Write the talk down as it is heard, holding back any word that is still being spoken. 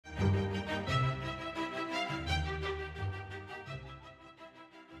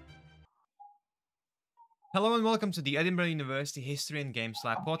Hello and welcome to the Edinburgh University History and Games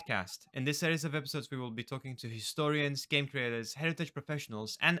Lab podcast. In this series of episodes, we will be talking to historians, game creators, heritage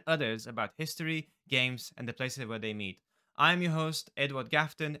professionals, and others about history, games, and the places where they meet. I am your host, Eduard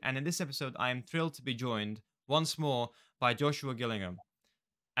Gafton, and in this episode, I am thrilled to be joined once more by Joshua Gillingham.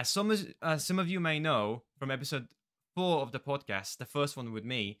 As some of you may know from episode 4 of the podcast, the first one with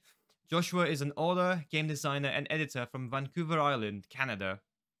me, Joshua is an author, game designer, and editor from Vancouver Island, Canada.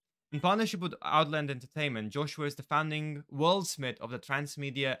 In partnership with Outland Entertainment, Joshua is the founding worldsmith of the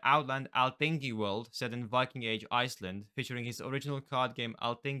transmedia Outland Althingi world set in Viking Age Iceland, featuring his original card game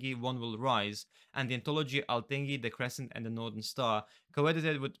Althingi One Will Rise and the anthology Althingi The Crescent and the Northern Star,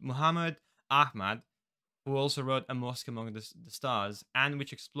 co-edited with Muhammad Ahmad, who also wrote A Mosque Among the Stars, and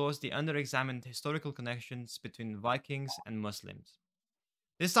which explores the under-examined historical connections between Vikings and Muslims.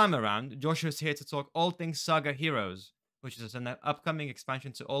 This time around, Joshua is here to talk all things Saga Heroes, which is an upcoming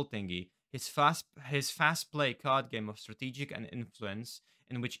expansion to Althingi, his fast play card game of strategic and influence,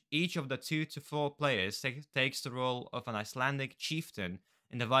 in which each of the 2 to 4 players takes the role of an Icelandic chieftain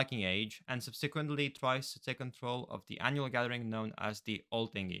in the Viking Age and subsequently tries to take control of the annual gathering known as the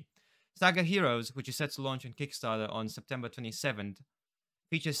Althingi. Saga Heroes, which is set to launch on Kickstarter on September 27th,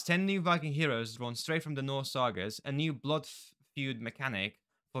 features 10 new Viking heroes drawn straight from the Norse sagas, a new blood feud mechanic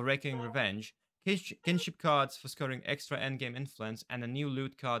for wreaking revenge, kinship cards for scoring extra endgame influence, and a new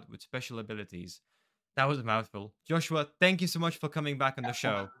loot card with special abilities. That was a mouthful. Joshua, thank you so much for coming back on the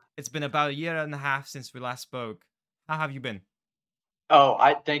show. It's been about a year and a half since we last spoke. How have you been? Oh,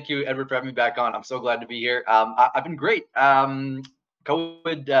 I thank you, Edward, for having me back on. I'm so glad to be here. I've been great.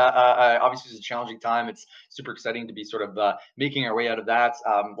 COVID obviously is a challenging time. It's super exciting to be sort of making our way out of that.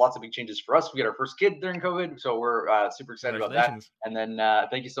 Lots of big changes for us. We got our first kid during COVID, so we're super excited about that. Congratulations. And then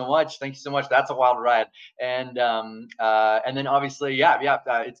thank you so much. Thank you so much. That's a wild ride. And then obviously,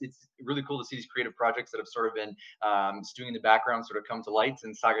 it's really cool to see these creative projects that have sort of been stewing in the background sort of come to light.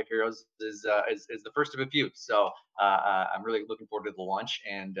 And Saga Heroes is the first of a few. So I'm really looking forward to the launch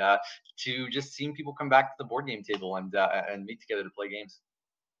and to just seeing people come back to the board game table and meet together to play games.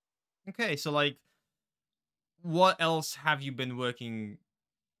 Okay, so like, what else have you been working?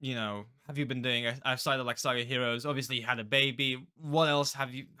 Have you been doing outside of like Saga Heroes? Obviously, you had a baby. What else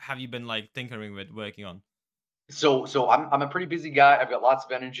have you been like tinkering with, working on? So I'm a pretty busy guy. I've got lots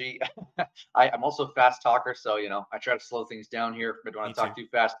of energy. I'm also a fast talker, so I try to slow things down here. I don't Me want to too. talk too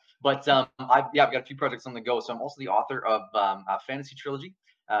fast. But I've got a few projects on the go. So I'm also the author of a fantasy trilogy,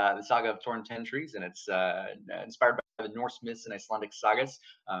 the Saga of Torn Ten Trees, and it's inspired by the Norse myths and Icelandic sagas.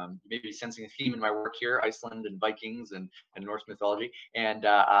 You may be sensing a theme in my work here: Iceland and Vikings and Norse mythology. And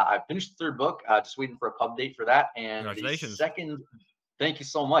I finished the third book, just waiting for a pub date for that. And the Congratulations. second Thank you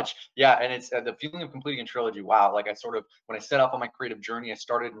so much. Yeah, and it's the feeling of completing a trilogy. Wow, like I sort of when I set up on my creative journey, I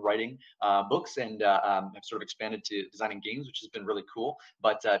started writing books and have sort of expanded to designing games, which has been really cool.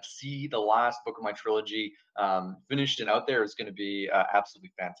 But to see the last book of my trilogy finished and out there is going to be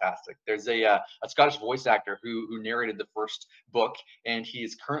absolutely fantastic. There's a Scottish voice actor who narrated the first book, and he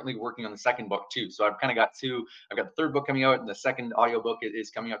is currently working on the second book too. So I've kind of got two. I've got the third book coming out, and the second audiobook is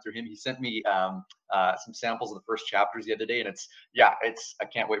coming out through him. He sent me some samples of the first chapters the other day, and it's I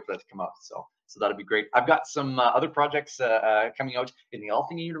can't wait for that to come out. So that'll be great. I've got some other projects coming out in the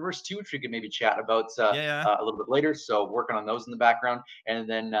Althingi universe too, which we could maybe chat about Yeah, yeah. a little bit later. So working on those in the background, and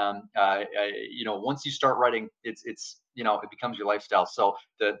then once you start writing, it's it becomes your lifestyle. So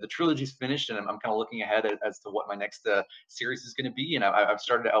the trilogy's finished, and I'm kind of looking ahead as to what my next series is going to be, and I've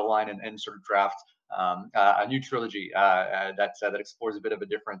started to outline and sort of draft a new trilogy that explores a bit of a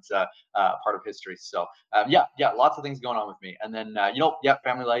different part of history. So lots of things going on with me, and then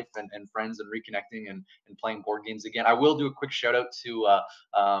family life and friends and reconnecting and playing board games again. I will do a quick shout out to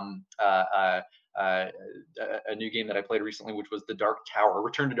uh, a new game that I played recently, which was the Dark Tower,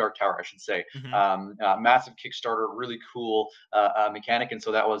 Return to Dark Tower, I should say. Hmm. Massive Kickstarter, really cool mechanic, and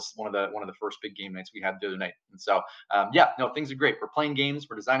so that was one of the first big game nights we had the other night. And so things are great. We're playing games,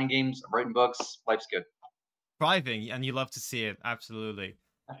 we're designing games, I'm writing books. Life's good. Thriving, and you love to see it. Absolutely.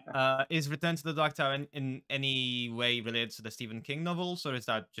 Is Return to the Dark Tower in any way related to the Stephen King novels, or is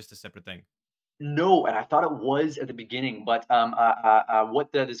that just a separate thing? No, and I thought it was at the beginning, but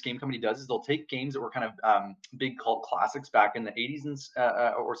what this game company does is they'll take games that were kind of big cult classics back in the 80s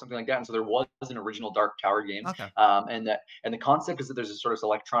or something like that. And so there was an original Dark Tower game, Okay. and the concept is that there's a sort of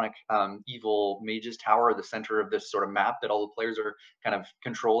electronic evil mages tower at the center of this sort of map that all the players are kind of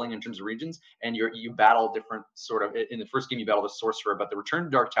controlling in terms of regions, and you battle different sort of in the first game you battle the sorcerer, but the Return to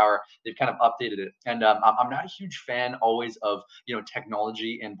Dark Tower they've kind of updated it, and I'm not a huge fan always of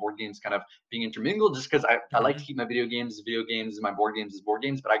technology and board games kind of being intermingled just because I like to Hmm. keep my video games as video games and my board games as board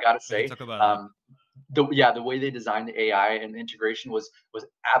games. But I gotta We can say, talk about that. the way they designed the AI and the integration was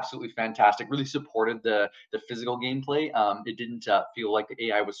absolutely fantastic. Really supported the physical gameplay. It didn't feel like the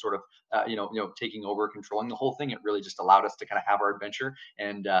AI was sort of taking over, controlling the whole thing. It really just allowed us to kind of have our adventure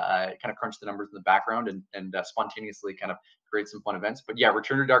and kind of crunch the numbers in the background and spontaneously kind of create some fun events. But yeah,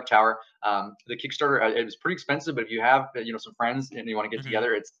 Return to Dark Tower, the Kickstarter, it was pretty expensive, but if you have some friends and you want to get Mhm.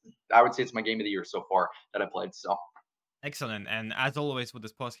 together, I would say it's my game of the year so far that I played. So Excellent. And as always with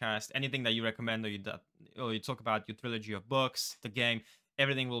this podcast, anything that you recommend or you talk about your trilogy of books, the game,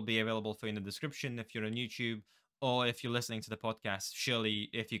 everything will be available for you in the description if you're on YouTube or if you're listening to the podcast. Surely,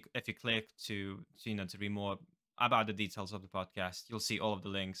 if you click to read more about the details of the podcast, you'll see all of the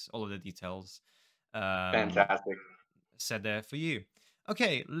links, all of the details um, fantastic. said there for you.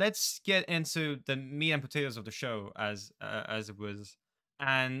 Okay, let's get into the meat and potatoes of the show as it was.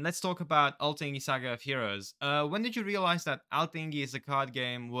 And let's talk about Althingi Saga of Heroes. When did you realize that Althingi is a card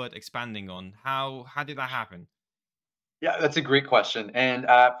game worth expanding on? How did that happen? Yeah, that's a great question. And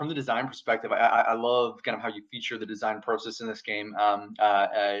from the design perspective, I love kind of how you feature the design process in this game. From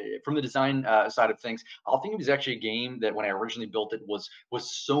the design side of things, I think it was actually a game that when I originally built it was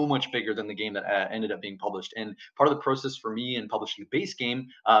so much bigger than the game that ended up being published. And part of the process for me in publishing the base game,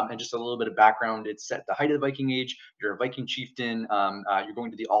 and just a little bit of background, it's set at the height of the Viking Age. You're a Viking chieftain. You're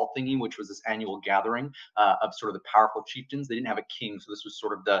going to the Althingi, which was this annual gathering of sort of the powerful chieftains. They didn't have a king, so this was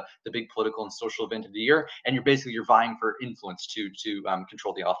sort of the big political and social event of the year. And you're vying for influence to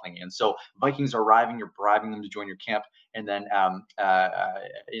control the Althingi. And so Vikings are arriving, you're bribing them to join your camp, and then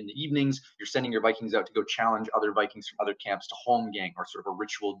in the evenings you're sending your Vikings out to go challenge other Vikings from other camps to holmgang, or sort of a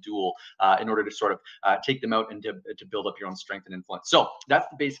ritual duel, in order to sort of take them out and to build up your own strength and influence. So that's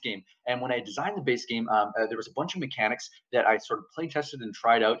the base game. And when I designed the base game, there was a bunch of mechanics that I sort of play tested and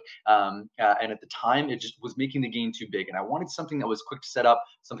tried out. And at the time, it just was making the game too big, and I wanted something that was quick to set up,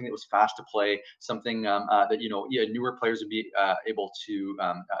 something that was fast to play, something that newer players would be able to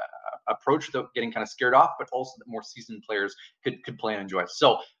approach without getting kind of scared off, but also that more seasoned players could play and enjoy.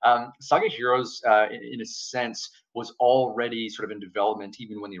 So Saga Heroes, in a sense, was already sort of in development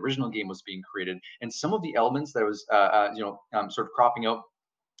even when the original game was being created, and some of the elements that was sort of cropping out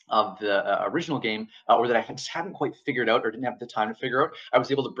of the original game, or that I just hadn't quite figured out or didn't have the time to figure out, I was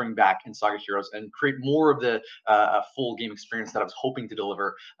able to bring back in Saga Heroes and create more of the full game experience that I was hoping to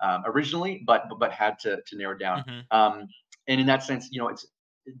deliver originally, but had to narrow down. Hmm. And in that sense, it's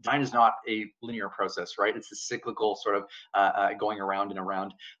design is not a linear process, right? It's a cyclical sort of going around and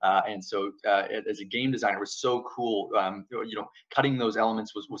around. And so, as a game designer, it was so cool. Cutting those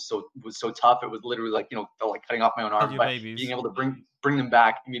elements was so tough. It was literally like felt like cutting off my own Kill arm. your But being babies. able to bring them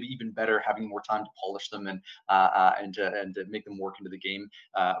back, maybe even better, having more time to polish them and to make them work into the game,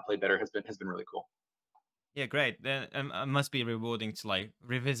 play better, has been really cool. Yeah, great. Then it must be rewarding to like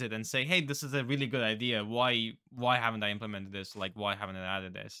revisit and say, "Hey, this is a really good idea. Why haven't I implemented this? Like, why haven't I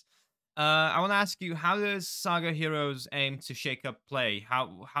added this?" I want to ask you, how does Saga Heroes aim to shake up play?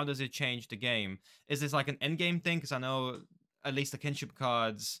 How does it change the game? Is this like an end game thing? Because I know at least the kinship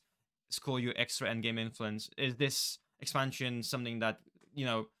cards score you extra end game influence. Is this expansion something that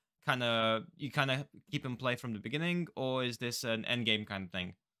kind of keep in play from the beginning, or is this an end game kind of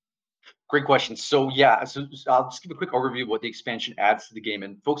thing? Great question. So yeah, so I'll just give a quick overview of what the expansion adds to the game.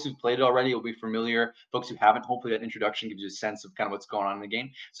 And folks who've played it already will be familiar. Folks who haven't, hopefully that introduction gives you a sense of kind of what's going on in the game.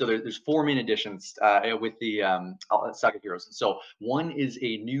 So there's four main additions with the Saga Heroes. So one is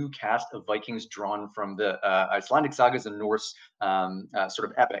a new cast of Vikings drawn from the Icelandic sagas and Norse sort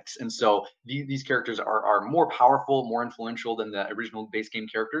of epics. And so these characters are more powerful, more influential than the original base game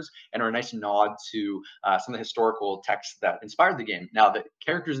characters, and are a nice nod to some of the historical texts that inspired the game. Now, the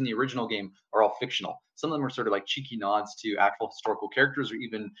characters in the original game are all fictional. Some of them are sort of like cheeky nods to actual historical characters or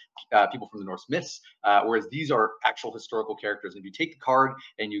even people from the Norse myths, whereas these are actual historical characters. And if you take the card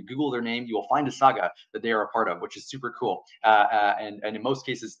and you Google their name, you will find a saga that they are a part of, which is super cool. And in most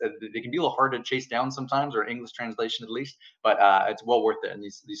cases, they can be a little hard to chase down sometimes, or English translation at least, but it's well worth it. And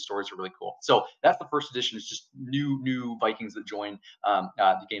these stories are really cool. So that's the first edition. Is just new Vikings that join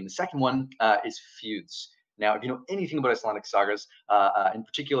the game. The second one is feuds. Now, if you know anything about Icelandic sagas, in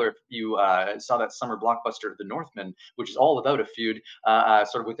particular, if you saw that summer blockbuster, The Northman, which is all about a feud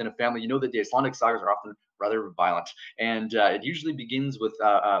sort of within a family, you know that the Icelandic sagas are often rather violent. And it usually begins with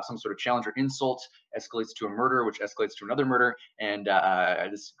some sort of challenge or insult, escalates to a murder, which escalates to another murder, and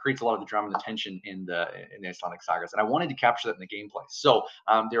this creates a lot of the drama and the tension in the Icelandic sagas. And I wanted to capture that in the gameplay. So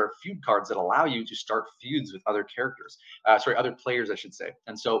there are feud cards that allow you to start feuds with other characters, other players, I should say.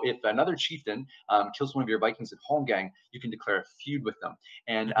 And so if another chieftain kills one of your Vikings at 𝐂𝐭𝐦𝐬, you can declare a feud with them,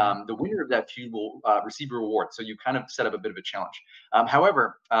 and Hmm. the winner of that feud will receive a reward. So you kind of set up a bit of a challenge.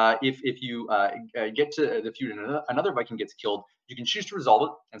 However, if you get to the feud and another Viking gets killed, you can choose to resolve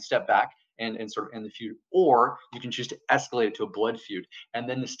it and step back and sort of end the feud, or you can choose to escalate it to a blood feud, and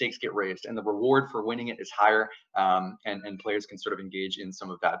then the stakes get raised, and the reward for winning it is higher, and players can sort of engage in some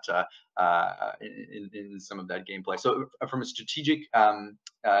of that in some of that gameplay. So from a strategic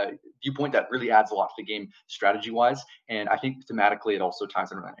viewpoint, that really adds a lot to the game strategy-wise, and I think thematically it also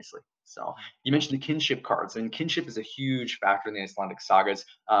ties in really nicely. So you mentioned the kinship cards, and kinship is a huge factor in the Icelandic sagas.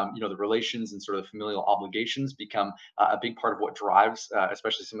 The relations and sort of familial obligations become a big part of what drives,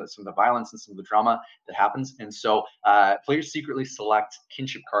 especially some of the violence and some of the drama that happens. And so players secretly select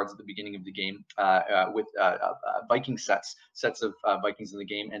kinship cards at the beginning of the game with Viking sets of Vikings in the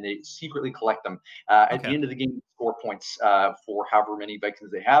game, and they secretly collect them. At the Okay. end of the game, score points for however many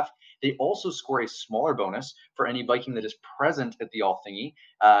Vikings they have. They also score a smaller bonus for any Viking that is present at the Althingi.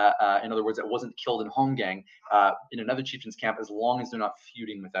 In other words, that wasn't killed in 𝐂𝐭𝐦𝐬 in another chieftain's camp, as long as they're not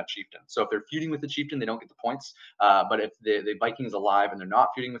feuding with that chieftain. So if they're feuding with the chieftain, they don't get the points. But if the Viking is alive and they're not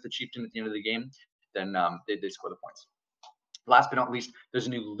feuding with the chieftain at the end of the game, then they score the points. Last but not least, there's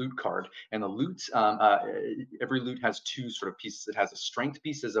a new loot card, and the loot, every loot has two sort of pieces. It has a strength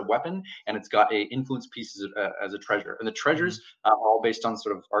piece as a weapon, and it's got a influence piece as a treasure. And the Hmm. treasures are all based on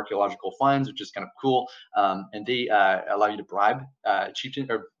sort of archaeological finds, which is kind of cool. And they allow you to bribe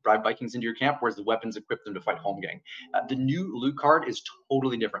chieftain or bribe Vikings into your camp, whereas the weapons equip them to fight 𝐂𝐭𝐦𝐬. The new loot card is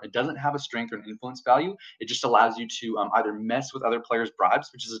totally different. It doesn't have a strength or an influence value. It just allows you to either mess with other players' bribes,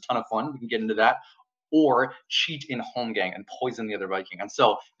 which is a ton of fun. We can get into that, or cheat in 𝐂𝐭𝐦𝐬 and poison the other Viking. And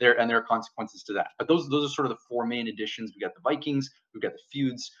so there are consequences to that. But those are sort of the four main additions. We got the Vikings, we've got the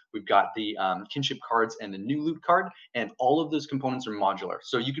feuds, we've got the kinship cards, and the new loot card. And all of those components are modular.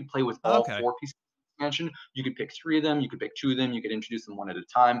 So you could play with all Okay. four pieces of expansion. You could pick three of them, you could pick two of them, you could introduce them one at a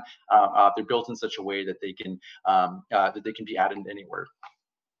time. They're built in such a way that they can be added anywhere.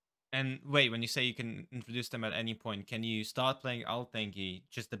 And wait, when you say you can introduce them at any point, can you start playing Althingi,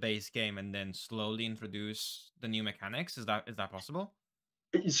 just the base game, and then slowly introduce the new mechanics? Is that possible?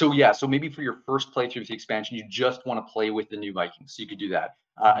 So yeah, so maybe for your first playthrough with the expansion, you just want to play with the new Vikings, so you could do that.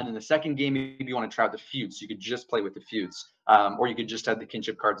 And Hmm. then the second game, maybe you want to try out the feuds, so you could just play with the feuds, or you could just add the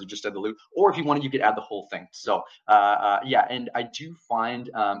kinship cards or just add the loot, or if you wanted, you could add the whole thing. So yeah, and I do find,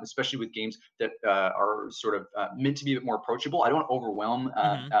 especially with games that are sort of meant to be a bit more approachable, I don't overwhelm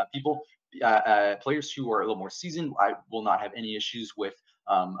Hmm. people. Players who are a little more seasoned, I will not have any issues with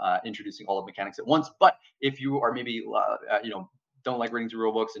introducing all the mechanics at once. But if you are maybe don't like reading through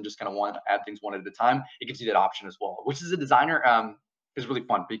rule books and just kind of want to add things one at a time, it gives you that option as well, which as a designer is really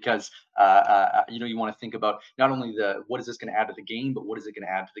fun because you want to think about not only the what is this going to add to the game, but what is it going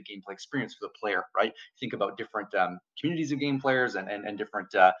to add to the gameplay experience for the player, right? Think about different communities of game players and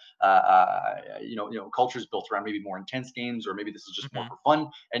different cultures built around maybe more intense games, or maybe this is just more Hmm. for fun,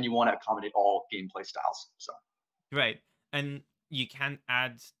 and you want to accommodate all gameplay styles. So Right. And you can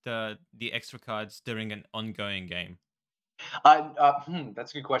add the extra cards during an ongoing game.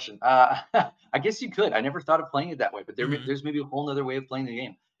 That's a good question. I guess you could. I never thought of playing it that way, but Hmm. there's maybe a whole other way of playing the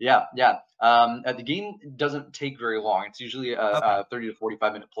game. Yeah, yeah. The game doesn't take very long. It's usually Okay. a 30 to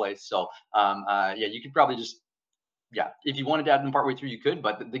 45-minute play. So yeah, you could probably just yeah, if you wanted to add them partway through, you could,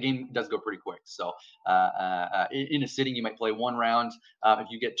 but the game does go pretty quick. So in a sitting, you might play one round. If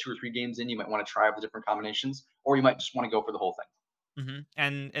you get two or three games in, you might want to try out the different combinations, or you might just want to go for the whole thing.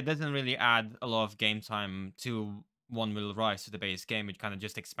 And it doesn't really add a lot of game time to One Will Rise to the base game. It kind of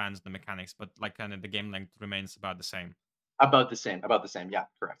just expands the mechanics, but like kind of the game length remains about the same. About the same. About the same. Yeah,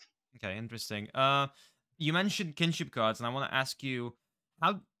 correct. Okay, interesting. You mentioned kinship cards, and I want to ask you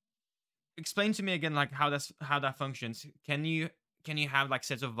how. Explain to me again, like how that functions. Can you have like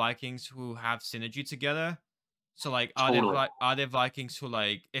sets of Vikings who have synergy together? So like, Totally. are there Vikings who,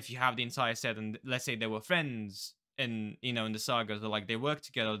 like, if you have the entire set and let's say they were friends in the sagas, or like they worked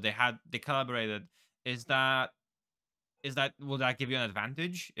together, they collaborated, is that will that give you an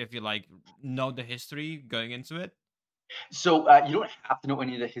advantage if you like know the history going into it? So you don't have to know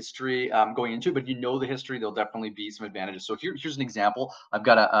any of the history going into it, but you know the history, there'll definitely be some advantages. So here's an example. I've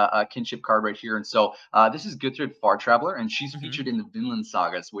got a kinship card right here, and so this is 𝐓𝐢𝐻 Far Traveler, and she's Hmm. featured in the Vinland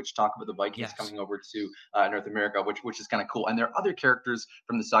sagas, which talk about the Vikings Yes. coming over to North America, which is kind of cool. And there are other characters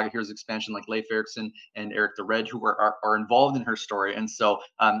from the Saga Heroes expansion, like Leif Erikson and Eric the Red, who are involved in her story. And so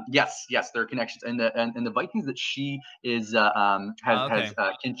yes, there are connections, and the Vikings that she is has Okay.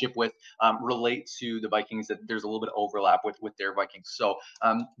 kinship with relate to the Vikings, that there's a little bit of overlap with their Vikings. So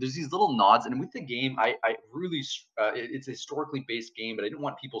there's these little nods, and with the game, I really it's a historically based game, but I didn't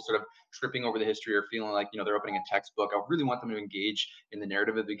want people sort of tripping over the history or feeling like they're opening a textbook. I really want them to engage in the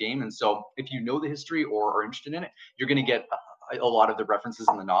narrative of the game, and so if you know the history or are interested in it, you're going to get a lot of the references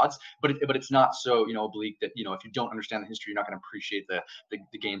and the nods, but it's not so oblique that if you don't understand the history, you're not going to appreciate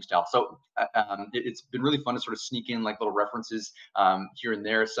the game style. So it's been really fun to sort of sneak in like little references here and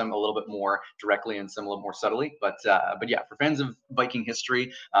there, some a little bit more directly and some a little more subtly. But yeah, for fans of Viking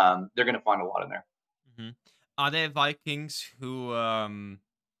history, they're going to find a lot in there. Hmm. Are there Vikings who are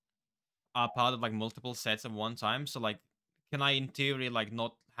part of like multiple sets at one time? So like, can I in theory like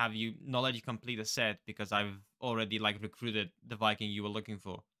not let you complete a set because I've already like recruited the Viking you were looking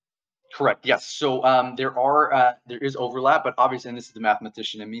for? Correct. Yes. So there is overlap, but obviously, and this is the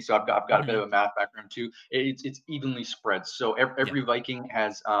mathematician in me, so I've got a bit Hmm. of a math background too. It's evenly spread. So Yeah. every Viking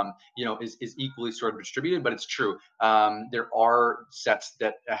has is equally sort of distributed, but it's true. There are sets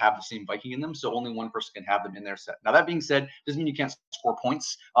that have the same Viking in them, so only one person can have them in their set. Now that being said, doesn't mean you can't score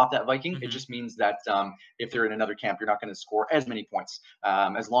points off that Viking. It Hmm. just means that if they're in another camp, you're not going to score as many points.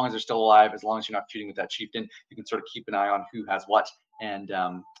 As long as they're still alive, as long as you're not feuding with that chieftain, you can sort of keep an eye on who has what and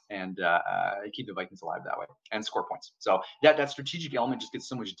keep the Vikings alive that way and score points. So that strategic element just gets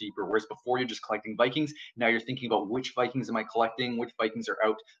so much deeper. Whereas before you're just collecting Vikings, now you're thinking about which Vikings am I collecting, which Vikings are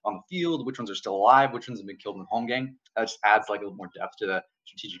out on the field, which ones are still alive, which ones have been killed in the home gang. That just adds like a little more depth to the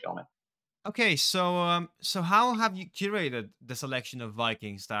strategic element. Okay, so how have you curated the selection of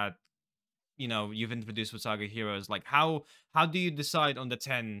Vikings that you've introduced with Saga Heroes? Like how do you decide on the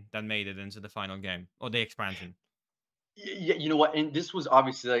 10 that made it into the final game or the expansion? Yeah, you know what? And this was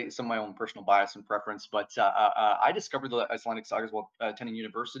obviously like, some of my own personal bias and preference, but I discovered the Icelandic sagas while attending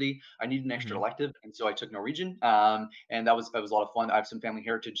university. I needed an extra Hmm. elective, and so I took Norwegian, and that was a lot of fun. I have some family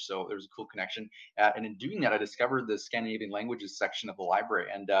heritage, so there was a cool connection. And in doing that, I discovered the Scandinavian languages section of the library,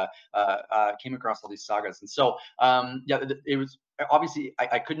 and came across all these sagas. And so yeah, it was. Obviously,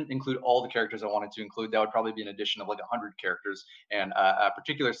 I couldn't include all the characters I wanted to include. That would probably be an addition of like 100 characters. And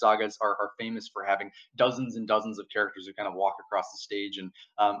particular sagas are famous for having dozens and dozens of characters who kind of walk across the stage and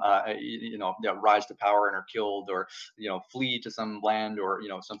rise to power and are killed, or flee to some land, or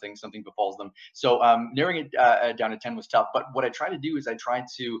something befalls them. So narrowing it down to 10 was tough. But what I tried to do is I tried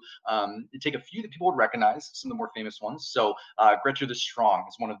to take a few that people would recognize, some of the more famous ones. So 𝐓𝐲 the Strong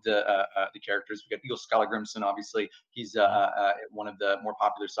is one of the characters. We got 𝐂𝐨𝐧𝐭𝐚𝐽 Skallagrimsson, obviously. He's one of the more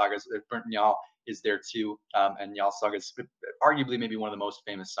popular sagas. Burnt Njal is there too, and Njal saga is arguably maybe one of the most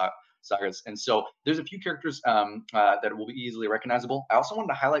famous sagas. And so there's a few characters that will be easily recognizable. I also wanted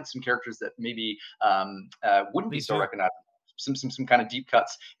to highlight some characters that maybe wouldn't be Please so do. recognizable. Some kind of deep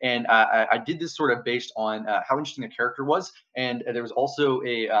cuts, and I did this sort of based on how interesting a character was, and there was also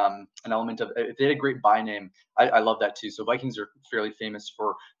an element of if they had a great by name. I love that too. So Vikings are fairly famous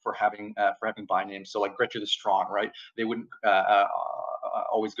for having by names. So like 𝐓𝐲 the Strong, right? They wouldn't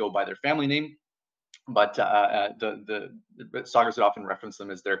always go by their family name, but the sagas would often reference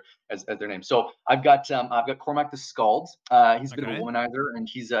them as their name. So I've got Cormac the Scald. He's a bit of a Okay. womanizer, and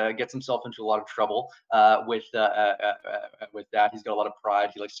he's gets himself into a lot of trouble with that. He's got a lot of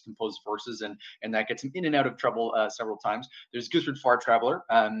pride. He likes to compose verses, and that gets him in and out of trouble several times. There's 𝐓𝐢𝐻 Far Traveler,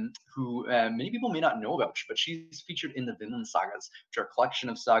 who many people may not know about, but she's featured in the Vinland sagas, which are a collection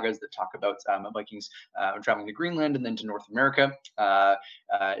of sagas that talk about Vikings traveling to Greenland and then to North America.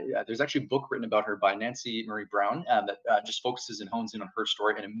 There's actually a book written about her by Nancy Marie Brown that just focuses and hones in on her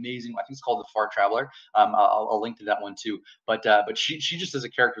story. An amazing, I think it's called The Far Traveler. I'll link to that one too. But she just as a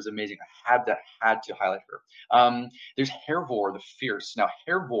character is amazing. I had to highlight her. There's Hervor the Fierce. Now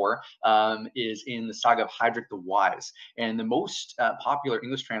Hervor is in the saga of 𝐻𝐤𝐺 the Wise, and the most popular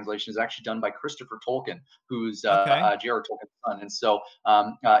English translation is actually done by Christopher Tolkien, who's Okay. J.R.R. Tolkien's son. And so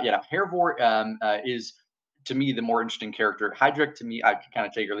yeah, Hervor is to me the more interesting character. 𝐻𝐤𝐺 to me, I can kind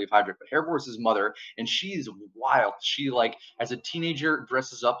of take or leave 𝐻𝐤𝐺, but Hervor is his mother, and she's wild. She like as a teenager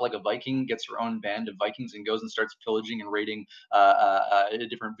dresses up like a Viking, gets her own band of Vikings, and goes and starts pillaging and raiding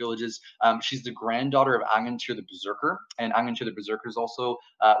different villages. She's the granddaughter of 𝐼ngentyr the Berserker, and 𝐼ngentyr the Berserker is also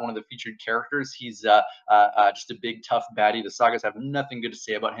one of the featured characters. He's just a big tough baddie. The sagas have nothing good to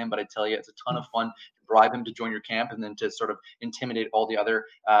say about him, but I tell you, it's a ton of fun bribe him to join your camp and then to sort of intimidate all the other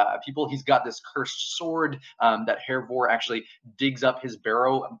people. He's got this cursed sword that 𝐓𝐢𝐬𝐻 actually digs up his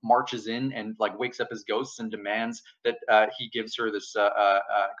barrow, marches in, and like wakes up his ghosts and demands that he gives her this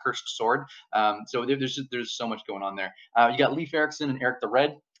cursed sword. So there's so much going on there. You got Leif Erikson and Eric the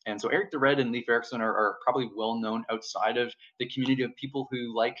Red. And so Eric the Red and Leif Erikson are probably well known outside of the community of people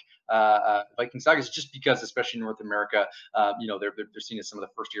who like Viking sagas, just because, especially in North America, they're seen as some of the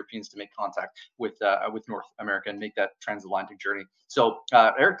first Europeans to make contact with North America and make that transatlantic journey. So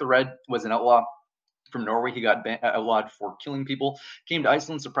Eric the Red was an outlaw from Norway. He got outlawed for killing people, came to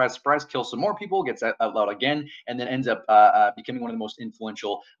Iceland, surprise, surprise, kills some more people, gets outlawed again, and then ends up becoming one of the most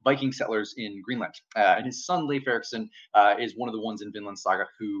influential Viking settlers in Greenland. And his son, Leif Erikson, is one of the ones in Vinland Saga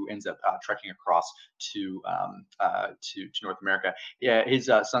who ends up trekking across to North America. Yeah,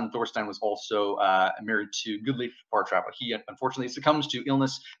 his son, Thorstein, was also married to Gudleif Far-Traveler. He unfortunately succumbs to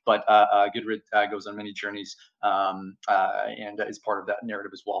illness, but Gudrid goes on many journeys and is part of that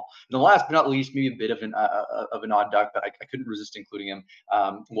narrative as well. And the last but not least, maybe a bit of an odd duck, but I couldn't resist including him,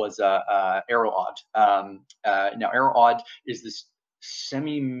 was 𝐓𝐢𝐬𝐻. Now 𝐓𝐢𝐬𝐻 is this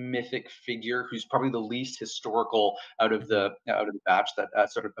semi-mythic figure who's probably the least historical out of the batch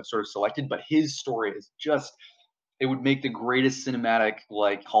that sort of selected, but his story is just, it would make the greatest cinematic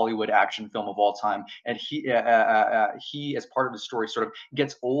like Hollywood action film of all time. And he, as part of the story, sort of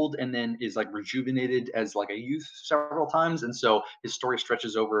gets old and then is like rejuvenated as like a youth several times. And so his story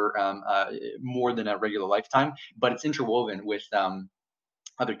stretches over more than a regular lifetime, but it's interwoven with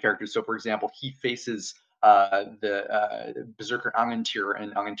other characters. So, for example, he faces the berserker 𝐂𝐸𝐻𝐻𝐸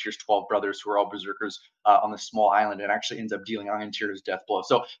and 𝐂𝐸𝐻𝐻𝐸's 12 brothers, who are all berserkers on this small island, and actually ends up dealing 𝐂𝐸𝐻𝐻𝐸's death blow.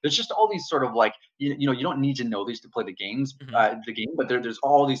 So there's just all these sort of like, you don't need to know these to play the game, but there's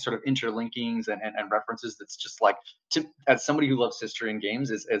all these sort of interlinkings and references that's just like, as somebody who loves history and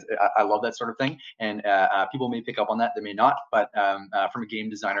games, I love that sort of thing. And people may pick up on that, they may not, but from a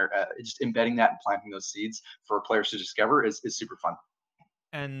game designer, just embedding that and planting those seeds for players to discover is super fun.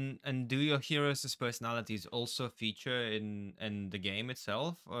 And do your heroes' personalities also feature in the game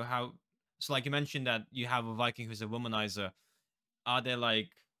itself, or how? So, like you mentioned that you have a Viking who's a womanizer. Are there like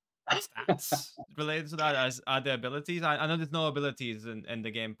stats related to that? As are there abilities? I know there's no abilities in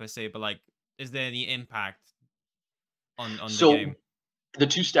the game per se, but like, is there any impact on the So game? the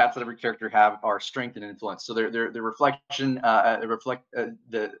two stats that every character have are strength and influence. So their reflection,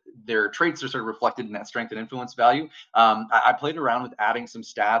 their traits are sort of reflected in that strength and influence value. I played around with adding some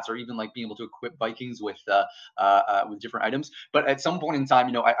stats, or even like being able to equip Vikings with different items. But at some point in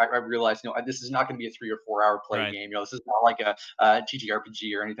time, I realized, this is not going to be a 3 or 4 hour play Right. game. This is not like a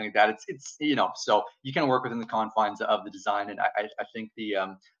TTRPG or anything like that. It's so you kind of work within the confines of the design, and I think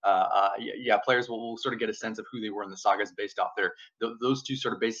players will sort of get a sense of who they were in the sagas based off those two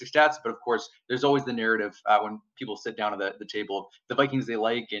sort of basic stats. But of course, there's always the narrative when people sit down at the table of the Vikings they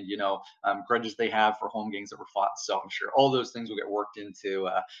like, and grudges they have for home games that were fought. So I'm sure all those things will get worked into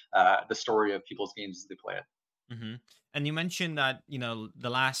the story of people's games as they play it. And you mentioned that the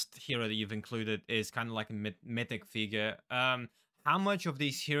last hero that you've included is kind of like a mythic figure. How much of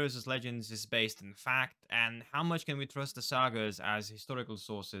these heroes as legends is based in fact, and how much can we trust the sagas as historical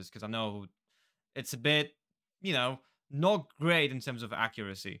sources? Because I know it's a bit, not great in terms of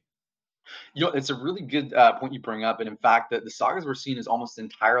accuracy. It's a really good point you bring up, and in fact, the sagas were seen as almost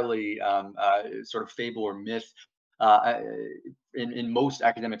entirely sort of fable or myth. Uh, in most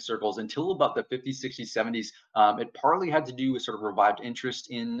academic circles until about the 50s, 60s, 70s. It partly had to do with sort of revived interest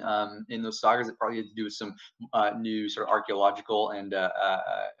in those sagas. It probably had to do with some new sort of archaeological and kind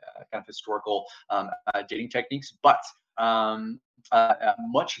of historical dating techniques. But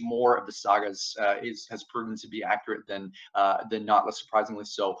much more of the sagas has proven to be accurate than not, less surprisingly.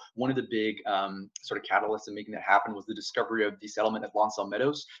 So one of the big sort of catalysts in making that happen was the discovery of the settlement at Lonsdale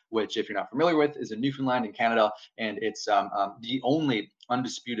Meadows, which, if you're not familiar with, is in Newfoundland in Canada, and it's the only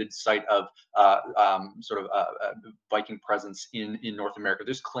undisputed site of Viking presence in North America.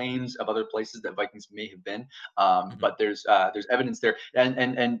 There's claims of other places that Vikings may have been, but there's evidence there,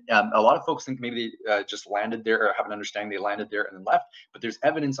 and a lot of folks think maybe they just landed there, or have an understanding they landed there and then left. But there's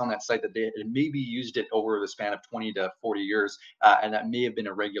evidence on that site that they maybe used it over the span of 20 to 40 years, and that may have been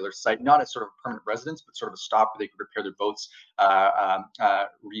a regular site, not as sort of permanent residence, but sort of a stop where they could repair their boats,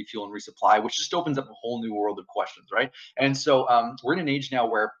 refuel and resupply, which just opens up a whole new world of questions, right? And so we're in an age now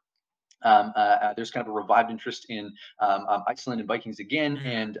where there's kind of a revived interest in Iceland and Vikings again,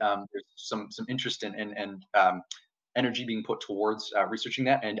 and there's some interest in energy being put towards researching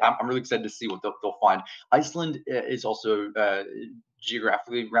that, and I'm really excited to see what they'll find. Iceland is also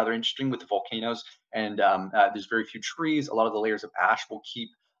geographically rather interesting with the volcanoes, and there's very few trees. A lot of the layers of ash will keep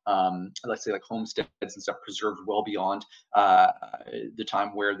let's say like homesteads and stuff preserved well beyond the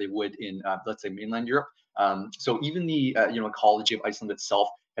time where they would in let's say mainland Europe. So even the ecology of Iceland itself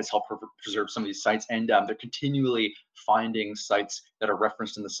has helped preserve some of these sites, and they're continually finding sites that are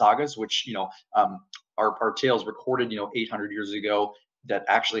referenced in the sagas, which our tales recorded 800 years ago that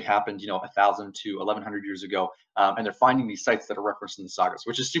actually happened 1,000 to 1,100 years ago, and they're finding these sites that are referenced in the sagas,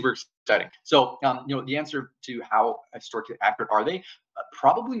 which is super exciting. So the answer to how historically accurate are they?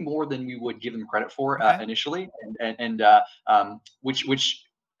 Probably more than we would give them credit for Okay. initially, and which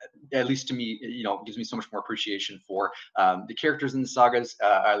at least to me, gives me so much more appreciation for the characters in the sagas,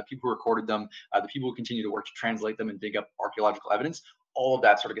 the people who recorded them, the people who continue to work to translate them and dig up archaeological evidence. All of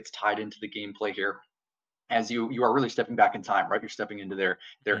that sort of gets tied into the gameplay here, as you are really stepping back in time, right? You're stepping into their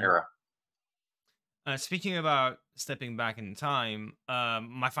Mhm. era. Speaking about stepping back in time,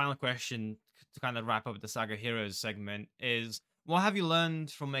 my final question to kind of wrap up the Saga Heroes segment is: what have you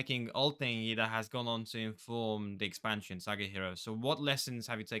learned from making Althingi that has gone on to inform the expansion Saga Heroes? So, what lessons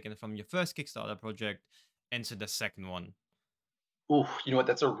have you taken from your first Kickstarter project into the second one? Oh, you know what?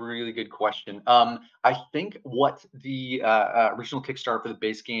 That's a really good question. I think what the original Kickstarter for the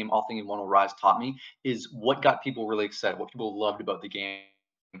base game, All Thing in One Will Rise, taught me is what got people really excited, what people loved about the game.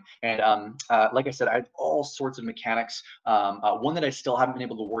 And like I said, I have all sorts of mechanics. One that I still haven't been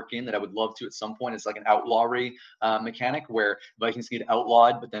able to work in that I would love to at some point is like an outlawry mechanic where Vikings get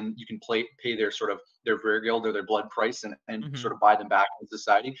outlawed, but then you can pay their sort of their guild or their blood price and Hmm. sort of buy them back in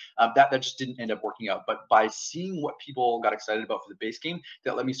society. That just didn't end up working out. But by seeing what people got excited about for the base game,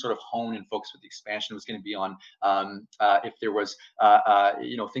 that let me sort of hone and focus what the expansion was going to be on. If there was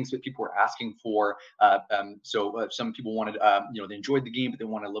things that people were asking for, so some people wanted, they enjoyed the game, but they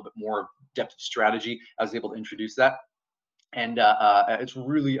wanted a little bit more depth of strategy. I was able to introduce that, and it's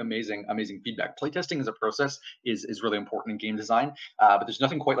really amazing feedback. Playtesting as a process is really important in game design, but there's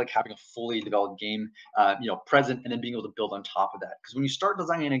nothing quite like having a fully developed game present and then being able to build on top of that, because when you start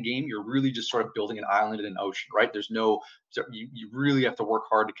designing a game, you're really just sort of building an island in an ocean, right? There's no, so you really have to work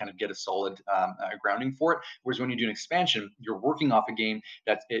hard to kind of get a solid grounding for it. Whereas when you do an expansion, you're working off a game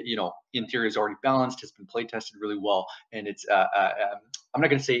that in theory is already balanced, has been play tested really well, and it's I'm not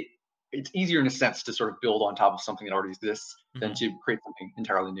going to say it's easier in a sense to sort of build on top of something that already exists than Hmm. to create something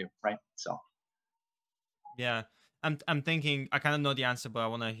entirely new, right? So, Yeah, I'm thinking I kind of know the answer, but I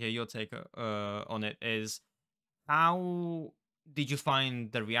want to hear your take on it. Is how did you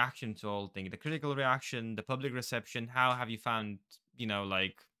find the reaction to all thing, the critical reaction, the public reception? How have you found,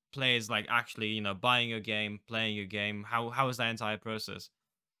 like players like actually, buying your game, playing your game? How is that entire process?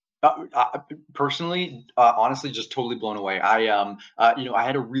 personally, honestly, just totally blown away. I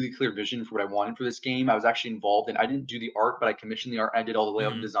had a really clear vision for what I wanted for this game. I was actually involved, and I didn't do the art, but I commissioned the art. I did all the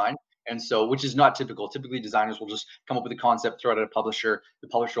layout and Hmm. design, and so which is not typical. Typically, designers will just come up with a concept, throw it at a publisher. The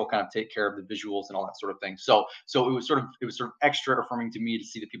publisher will kind of take care of the visuals and all that sort of thing. So it was sort of extra affirming to me to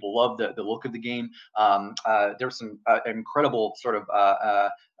see that people love the look of the game. There were some incredible sort of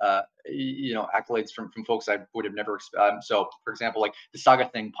accolades from folks I would have never. So, for example, like the Saga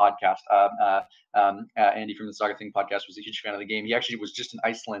Thing podcast. Andy from the Saga Thing podcast was a huge fan of the game. He actually was just in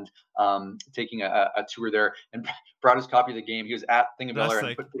Iceland taking a tour there and brought his copy of the game. He was at That's Thingvellir and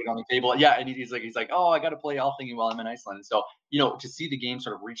like, put it on the table. Yeah, and he's like, oh, I got to play Althingi while I'm in Iceland. And so to see the game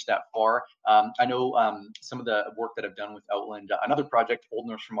sort of reach that far. I know some of the work that I've done with Outland, another project, Old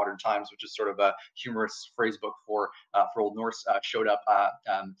Norse for Modern Times, which is sort of a humorous phrase book for Old Norse, showed up.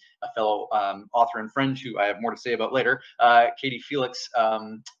 A fellow author and friend who I have more to say about later, Katie Felix,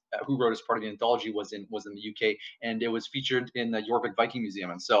 who wrote as part of the anthology, was in the UK, and it was featured in the Jorvik Viking Museum,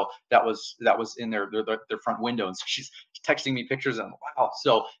 and so that was in their front window, and so she's texting me pictures, and wow,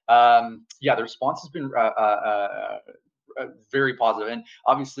 so yeah, the response has been very positive. And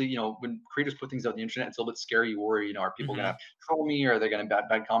obviously, when creators put things out on the internet, it's a little bit scary. You worry, are people going hmm to troll me? Or are they going to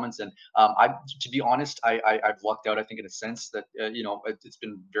bad comments? And to be honest, I've lucked out. I think in a sense that it's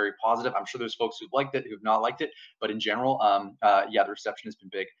been very positive. I'm sure there's folks who've liked it, who've not liked it, but in general, yeah, the reception has been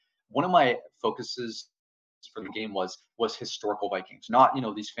big. One of my focuses for the game was historical Vikings, not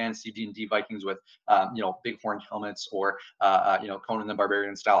these fantasy D&D Vikings with big horned helmets or Conan the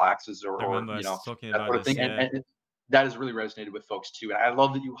Barbarian style axes I or remember us talking that about sort of this. thing. Yeah. And that has really resonated with folks too. And I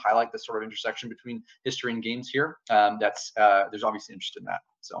love that you highlight the sort of intersection between history and games here. That's there's obviously interest in that.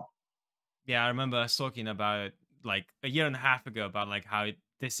 So Yeah, I remember us talking about it like a year and a half ago about like how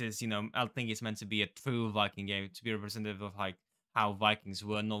this is, I think it's meant to be a true Viking game, to be representative of like how Vikings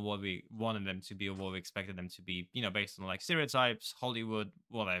were, not what we wanted them to be or what we expected them to be, based on like stereotypes, Hollywood,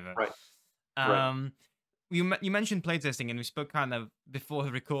 whatever. right, right. Um, you mentioned playtesting, and we spoke kind of before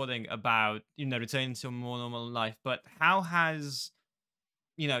the recording about returning to a more normal life. But how has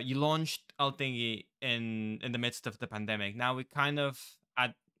you launched Althingi in the midst of the pandemic. Now we kind of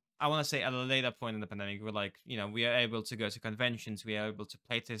at I want to say at a later point in the pandemic, we're like, we are able to go to conventions, we are able to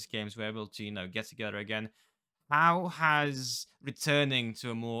play test games, we're able to, get together again. How has returning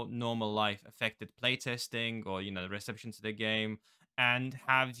to a more normal life affected playtesting or, the reception to the game? And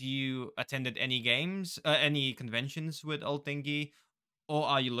have you attended any games, any conventions with Althingi, or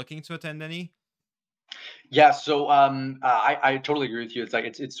are you looking to attend any? Yeah, so I totally agree with you. It's like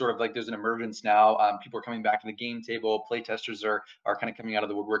it's sort of like there's an emergence now. People are coming back to the game table. Play testers are kind of coming out of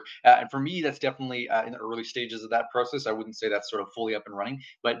the woodwork. And for me, that's definitely in the early stages of that process. I wouldn't say that's sort of fully up and running,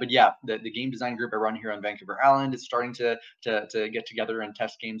 but yeah, the game design group I run here on Vancouver Island is starting to get together and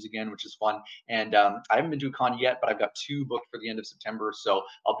test games again, which is fun. And I haven't been to a con yet, but I've got two booked for the end of September. So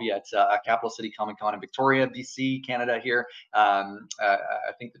I'll be at Capital City Comic Con in Victoria, BC, Canada here.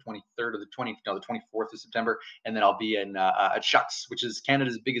 I think the 23rd or the 20th, no, the 24th of September, and then I'll be in at 𝐓𝐢𝐬𝐿, which is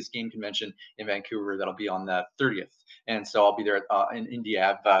Canada's biggest game convention in Vancouver. That'll be on the 30th, and so I'll be there in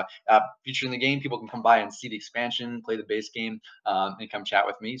India. Featuring the game, people can come by and see the expansion, play the base game, and come chat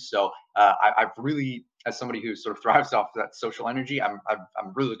with me. So I've really, as somebody who sort of thrives off that social energy, I'm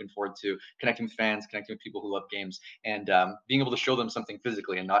really looking forward to connecting with fans, connecting with people who love games, and being able to show them something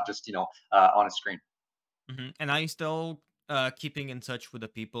physically and not just on a screen. And are you still keeping in touch with the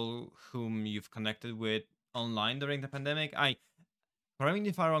people whom you've connected with online during the pandemic? Correct me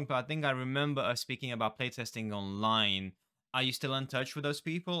if I'm wrong, but I think I remember us speaking about playtesting online. Are you still in touch with those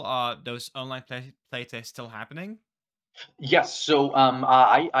people? Are those online playtests still happening? Yes. So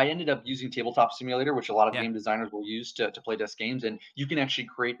I ended up using Tabletop Simulator, which a lot of Yeah. game designers will use to play desk games, and you can actually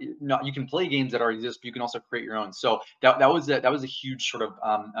create. Not you can play games that already exist, but you can also create your own. So that was a huge sort of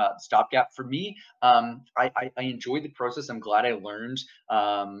stopgap for me. I enjoyed the process. I'm glad I learned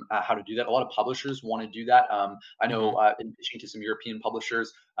how to do that. A lot of publishers want to do that. I know hmm in pitching to some European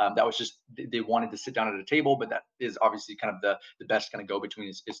publishers, that was just they wanted to sit down at a table, but that is obviously kind of the best kind of go between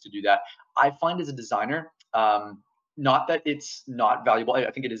is to do that. I find as a designer. Not that it's not valuable. I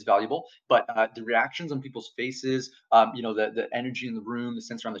think it is valuable, but the reactions on people's faces, the energy in the room, the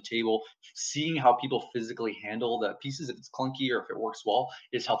sense around the table, seeing how people physically handle the pieces, if it's clunky or if it works well,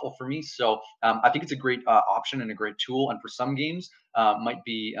 is helpful for me. So I think it's a great option and a great tool. And for some games, might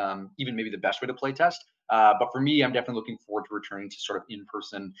be even maybe the best way to play test. But for me, I'm definitely looking forward to returning to sort of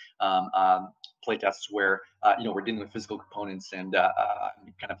in-person play tests where we're dealing with physical components and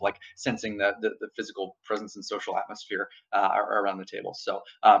kind of like sensing the physical presence and social atmosphere around the table. So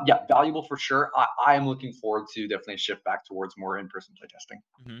yeah, valuable for sure. I am looking forward to definitely shift back towards more in-person playtesting.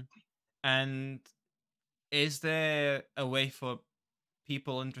 hmm And is there a way for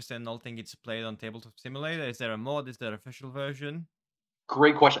people interested in Althingi to play it on Tabletop Simulator? Is there a mod? Is there an official version?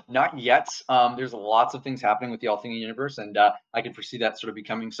 Great question. Not yet. There's lots of things happening with the Althingi universe, and I can foresee that sort of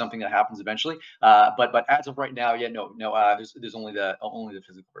becoming something that happens eventually. But as of right now, yeah, no. There's only the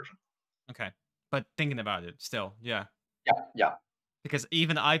physical version. Okay. But thinking about it still, yeah. Yeah, yeah. Because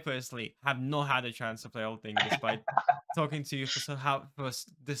even I personally have not had a chance to play Althingi despite talking to you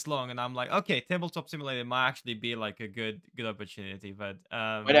this long, and I'm like, okay, Tabletop Simulator might actually be like a good opportunity, but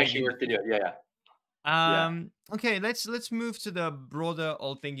Might maybe actually in the work to do it. future. Yeah, yeah, Okay, let's move to the broader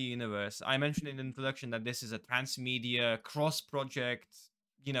Althingi universe. I mentioned in the introduction that this is a transmedia cross project,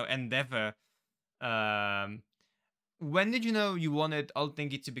 endeavor. Um, when did you know you wanted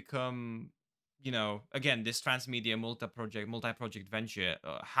Althingi to become, again, this transmedia multi-project venture?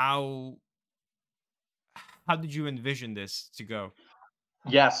 How did you envision this to go?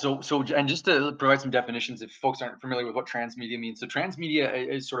 yeah. And just to provide some definitions, if folks aren't familiar with what transmedia means, so transmedia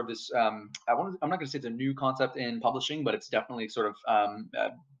is sort of this. I'm not going to say it's a new concept in publishing, but it's definitely sort of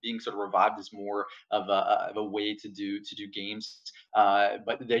being sort of revived as more of a way to do games.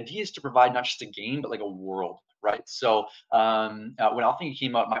 But the idea is to provide not just a game, but like a world. Right. So when Althingi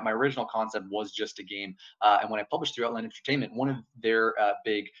came out, my original concept was just a game. And when I published through Outland Entertainment, one of their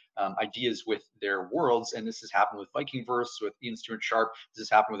big ideas with their worlds, and this has happened with Vikingverse, with Ian Stewart Sharp. This has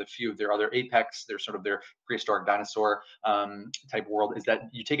happened with a few of their other Apex, their sort of their prehistoric dinosaur type world, is that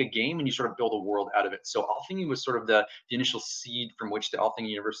you take a game and you sort of build a world out of it. So Althingi was sort of the initial seed from which the Althingi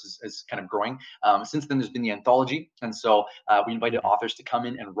universe is kind of growing. Since then, there's been the anthology, and so we invited Mhm. authors to come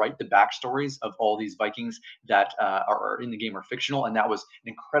in and write the backstories of all these Vikings that are in the game are fictional, and that was an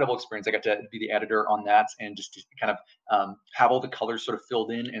incredible experience. I got to be the editor on that and just to kind of have all the colors sort of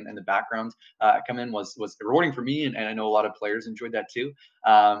filled in and and the background come in was rewarding for me, and I know a lot of players enjoyed that too.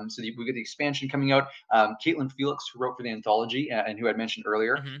 So we got the expansion coming out. Caitlin Felix, who wrote for the anthology and who I mentioned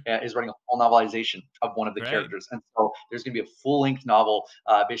earlier, Hmm. is writing a full novelization of one of the Great. characters, and so there's going to be a full-length novel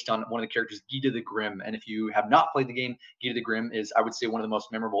based on one of the characters, 𝐲𝐬𝐬. And if you have not played the game, 𝐲𝐬𝐬 is, I would say, one of the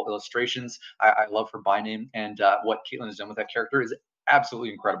most memorable illustrations. I love her by name, and what Caitlin has done with that character is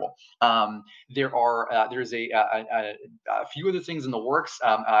absolutely incredible. There's a few other things in the works.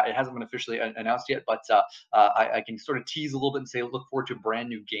 It hasn't been officially announced yet, but I can sort of tease a little bit and say look forward to a brand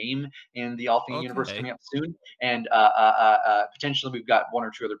new game in the Althingi universe Okay. coming up soon, and potentially we've got one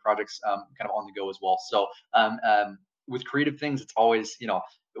or two other projects kind of on the go as well. So with creative things, it's always,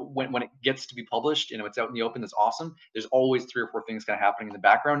 when it gets to be published, it's out in the open, that's awesome. There's always 3 or 4 things kind of happening in the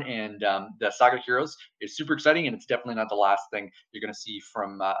background, and the Saga Heroes is super exciting, and it's definitely not the last thing you're going to see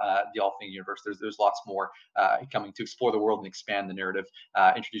from the Althingi universe. There's lots more coming to explore the world and expand the narrative,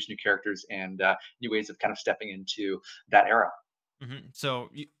 introduce new characters and new ways of kind of stepping into that era. So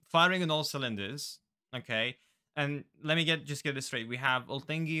firing on all cylinders. Okay. And let me just get this straight. We have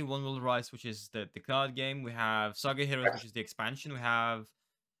Althingi, One Will Rise, which is the card game. We have Saga Heroes, which is the expansion. We have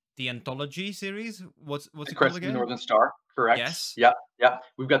the anthology series. What's it called Crest of the again? Northern Star, correct? Yes. Yep, yep.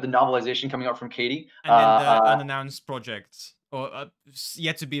 We've got the novelization coming out from Katie. And then the unannounced projects, or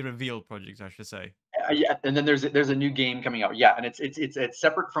yet to be revealed projects, I should say. Yeah, and then there's a new game coming out. Yeah, and it's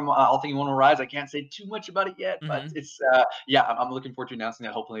separate from Althingi One Will Rise. I can't say too much about it yet, but it's yeah, I'm looking forward to announcing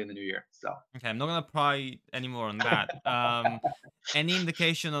that hopefully in the new year. So Okay, I'm not gonna pry anymore on that. Any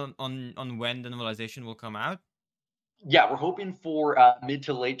indication on when the novelization will come out? yeah, we're hoping for mid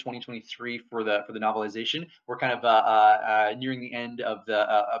to late 2023 for the novelization. We're kind of nearing the end of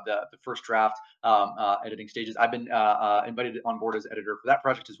the first draft editing stages. I've been invited on board as editor for that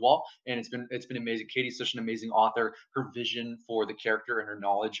project as well, and it's been amazing. Katie's such an amazing author. Her vision for the character and her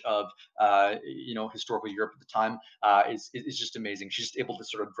knowledge of historical Europe at the time is just amazing. She's just able to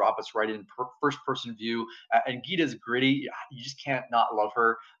sort of drop us right in first person view. And Gita's gritty. You just can't not love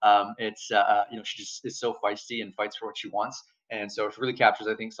her. She just is so feisty and fights for what she wants, and so it really captures,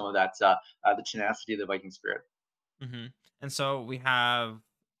 I think, some of that the tenacity of the Viking spirit. And so we have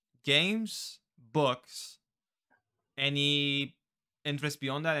games, books. Any interest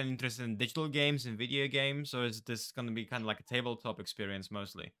beyond that? Any interest in digital games and video games, or is this going to be kind of like a tabletop experience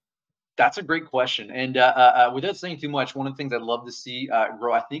mostly? That's a great question, and without saying too much, one of the things I'd love to see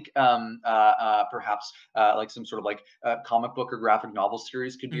grow, I think, perhaps like some sort of like comic book or graphic novel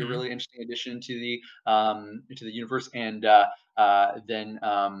series could be a Hmm. really interesting addition to the universe. And then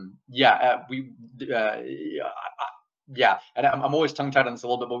yeah, yeah, and I'm always tongue tied on this a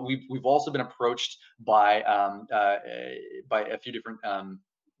little bit, but we've also been approached by a few different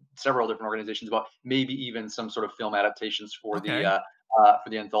several different organizations about maybe even some sort of film adaptations Okay. for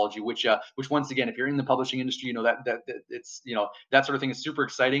the anthology, which once again, if you're in the publishing industry, that it's that sort of thing is super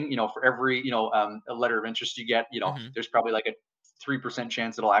exciting. For every a letter of interest you get, Hmm. there's probably like a 3%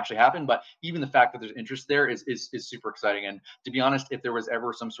 chance it'll actually happen. But even the fact that there's interest there is super exciting. And to be honest, if there was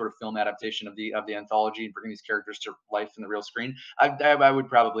ever some sort of film adaptation of the anthology and bringing these characters to life in the real screen, I would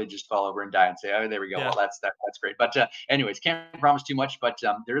probably just fall over and die and say, oh, there we go. Yeah. Well, that's great. But anyways, can't promise too much. But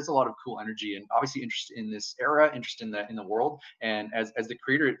there is a lot of cool energy and obviously interest in this era, interest in the world. And as the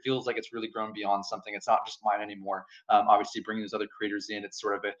creator, it feels like it's really grown beyond something. It's not just mine anymore. Obviously, bringing those other creators in, it's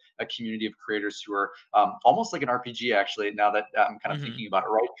sort of a community of creators who are almost like an RPG, actually. Now that I'm kind of Hmm. thinking about it,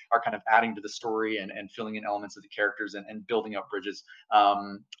 right, are kind of adding to the story and filling in elements of the characters and building up bridges.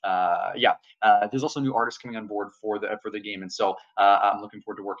 Yeah, there's also new artists coming on board for the game, and so I'm looking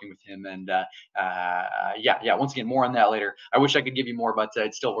forward to working with him. And yeah. Once again, more on that later. I wish I could give you more, but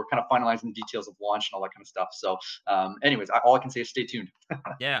it's still, we're kind of finalizing the details of launch and all that kind of stuff. So, anyways, all I can say is stay tuned.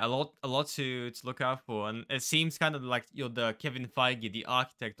 Yeah, a lot to look out for, and it seems kind of like you're the Kevin Feige, the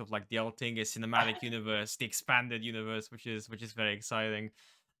architect of like the Althingi cinematic universe, the expanded universe, which is very exciting.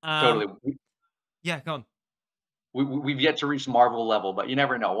 Totally. Um, yeah, go on. We've yet to reach Marvel level, but you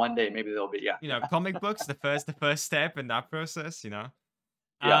never know. One day, maybe they'll be. Yeah. Comic books, the first step in that process. Yeah.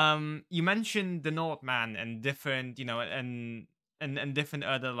 You mentioned the Northman and different, and different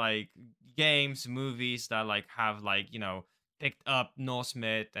other like games, movies that like have like picked up Norse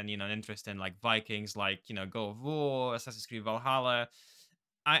myth and an interest in like Vikings, like God of War, Assassin's Creed Valhalla.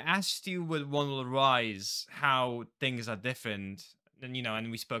 I asked you with One Will Rise how things are different,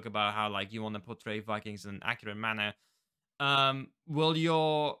 and we spoke about how like you want to portray Vikings in an accurate manner. Will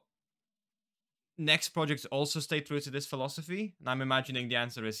your next projects also stay true to this philosophy? And I'm imagining the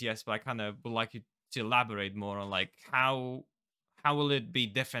answer is yes, but I kind of would like you to elaborate more on like how will it be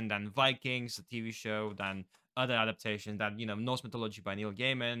different than Vikings, the TV show, than other adaptations that, Norse mythology by Neil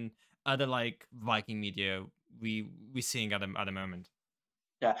Gaiman, other like Viking media we seeing at the moment.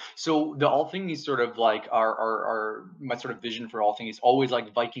 Yeah. So the all things sort of like are my sort of vision for all things always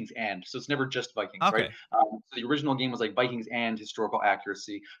like Vikings and so it's never just Vikings, right? Okay. So the original game was like Vikings and historical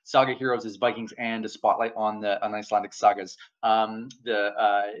accuracy. Saga Heroes is Vikings and a spotlight on Icelandic sagas. The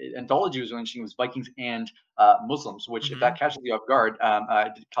anthology was really interesting. It was Vikings and Muslims, which if Mm-hmm. that catches you off guard,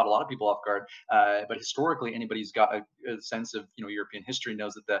 it caught a lot of people off guard. But historically, anybody who's got a sense of European history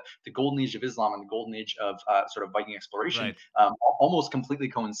knows that the golden age of Islam and the golden age of sort of Viking exploration Right. almost completely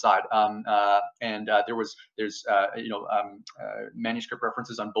coincide. And there's manuscript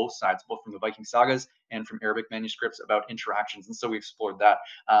references on both sides, both from the Viking sagas and from Arabic manuscripts about interactions. And so we explored that.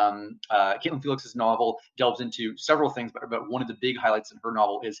 Caitlin Felix's novel delves into several things, but one of the big highlights in her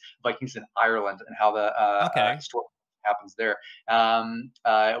novel is Vikings in Ireland and how the Okay. historical happens there.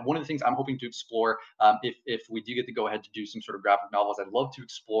 One of the things I'm hoping to explore, if we do get the go ahead to do some sort of graphic novels, I'd love to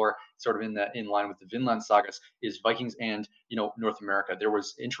explore sort of in line with the Vinland sagas is Vikings and North America. There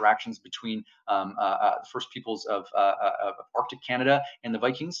was interactions between first peoples of Arctic Canada and the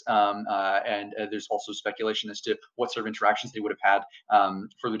Vikings, and there's also speculation as to what sort of interactions they would have had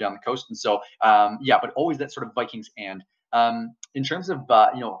further down the coast. And so yeah, but always that sort of Vikings and in terms of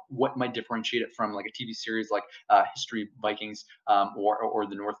what might differentiate it from like a TV series like History Vikings or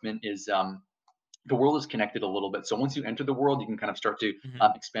the Northmen is the world is connected a little bit. So once you enter the world, you can kind of start to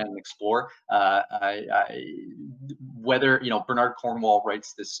Mm-hmm. expand and explore. Whether Bernard Cornwell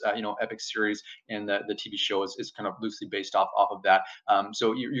writes this epic series, and the TV show is kind of loosely based off of that.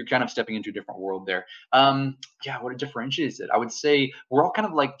 So you're kind of stepping into a different world there. Yeah, what differentiates it? I would say we're all kind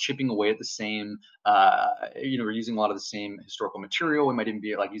of like chipping away at the same. We're using a lot of the same historical material. We might even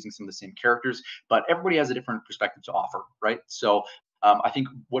be like using some of the same characters, but everybody has a different perspective to offer, right? So I think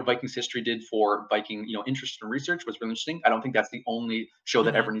what Vikings history did for Viking, interest and research was really interesting. I don't think that's the only show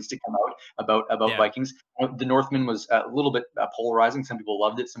that Mm-hmm. ever needs to come out about Yeah. Vikings. The Northman was a little bit polarizing. Some people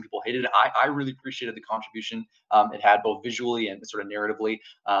loved it, some people hated it. I really appreciated the contribution it had both visually and sort of narratively.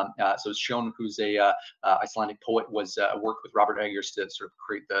 So Sjón, who's a Icelandic poet, was worked with Robert Eggers to sort of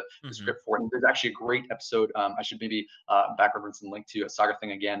create the Mm-hmm. script for it. And there's actually a great episode. I should maybe back reference and link to a Saga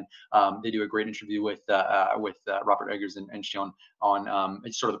thing again. They do a great interview with Robert Eggers and Sjón on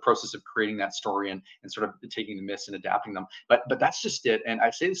it's sort of the process of creating that story and sort of taking the myths and adapting them. But that's just it. And I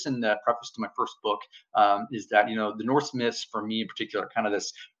say this in the preface to my first book, is that the Norse myths for me in particular, kind of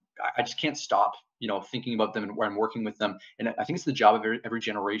this. I just can't stop, thinking about them and where I'm working with them. And I think it's the job of every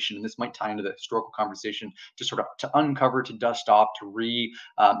generation. And this might tie into the historical conversation to sort of to uncover, to dust off, to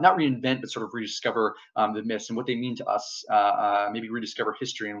not reinvent, but sort of rediscover the myths and what they mean to us. Maybe rediscover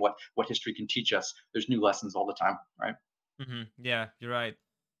history and what history can teach us. There's new lessons all the time, right? Mm-hmm. Yeah, you're right.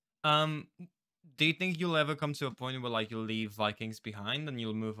 Um, do you think you'll ever come to a point where like you'll leave Vikings behind and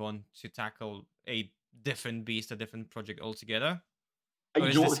you'll move on to tackle a different beast, a different project altogether? Or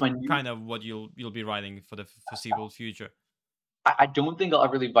is With this my new kind of what you'll be writing for the foreseeable future? I don't think I'll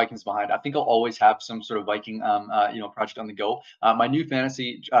ever leave Vikings behind. I think I'll always have some sort of Viking, project on the go. My new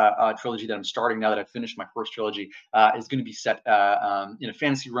fantasy trilogy that I'm starting now that I've finished my first trilogy is going to be set in a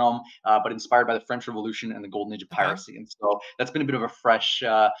fantasy realm, but inspired by the French Revolution and the Golden Age of Okay. piracy. And so that's been a bit of a fresh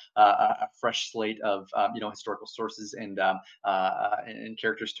slate of historical sources and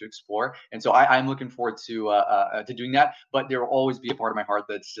characters to explore. And so I'm looking forward to doing that. But there will always be a part of my heart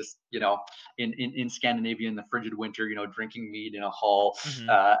that's just in Scandinavia in the frigid winter, drinking mead in a hall Mm-hmm.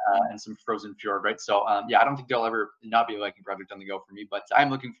 and some frozen fjord, right? So yeah, I don't think there'll ever not be a Viking project on the go for me, but I'm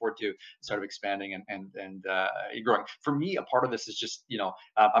looking forward to sort of expanding and growing. For me, a part of this is just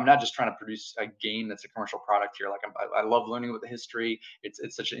I'm not just trying to produce a game that's a commercial product here. Like I love learning about the history. It's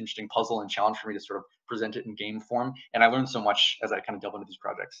such an interesting puzzle and challenge for me to sort of present it in game form, and I learned so much as I kind of delve into these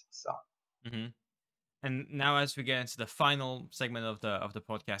projects. So. Mm-hmm. And now, as we get into the final segment of the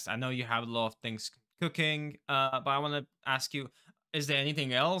podcast, I know you have a lot of things cooking, but I want to ask you: is there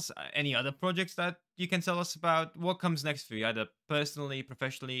anything else, any other projects that you can tell us about? What comes next for you, either personally,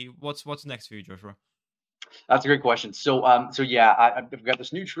 professionally? What's next for you, Joshua? That's a great question. So yeah, I've got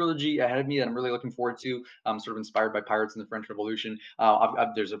this new trilogy ahead of me that I'm really looking forward to. Sort of inspired by pirates in the French Revolution.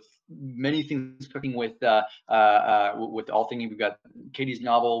 There's many things cooking with Althingi. We've got Katie's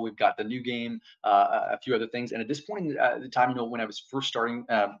novel. We've got the new game. A few other things. And at this point in the time, when I was first starting.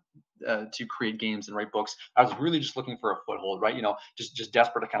 To create games and write books, I was really just looking for a foothold, right? Just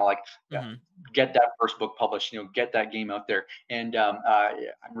desperate to kind of like yeah, Mm-hmm. get that first book published, get that game out there. And I'm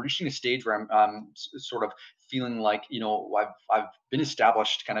reaching a stage where I'm sort of feeling like I've been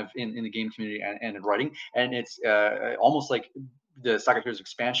established kind of in the game community and in writing, and it's almost like the Saga Heroes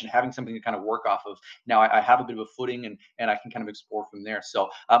expansion, having something to kind of work off of. Now I have a bit of a footing, and I can kind of explore from there. So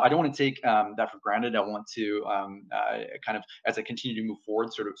I don't want to take that for granted. I want to kind of, as I continue to move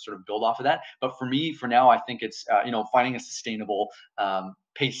forward, sort of build off of that. But for me, for now, I think it's finding a sustainable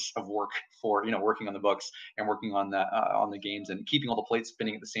pace of work for working on the books and working on the games, and keeping all the plates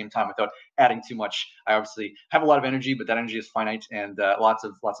spinning at the same time without adding too much. I obviously have a lot of energy, but that energy is finite, and lots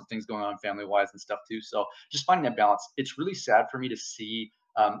of things going on family wise and stuff too. So just finding that balance. It's really sad for me to see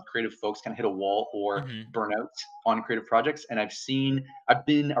creative folks kind of hit a wall or Hmm. burn out on creative projects. And I've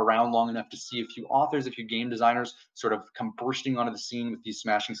been around long enough to see a few authors, a few game designers sort of come bursting onto the scene with these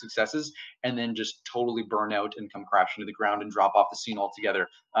smashing successes, and then just totally burn out and come crashing to the ground and drop off the scene altogether,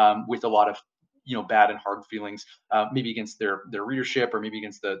 with a lot of bad and hard feelings, maybe against their readership, or maybe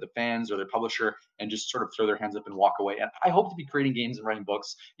against the fans or their publisher, and just sort of throw their hands up and walk away. And I hope to be creating games and writing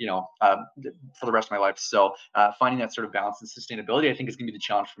books, for the rest of my life. So finding that sort of balance and sustainability, I think, is going to be the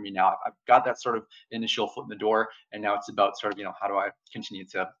challenge for me now. I've got that sort of initial foot in the door, and now it's about sort of how do I continue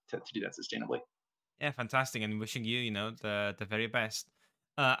to do that sustainably. Yeah, fantastic, and wishing you, the very best.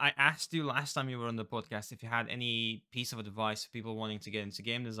 I asked you last time you were on the podcast if you had any piece of advice for people wanting to get into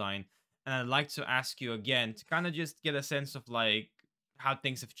game design, and I'd like to ask you again to kind of just get a sense of like how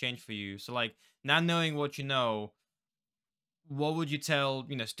things have changed for you. So like now knowing what you know, what would you tell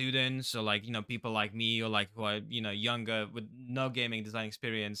students, or like people like me, or like who are younger with no gaming design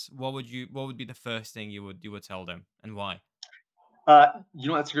experience? What would be the first thing you would tell them, and why?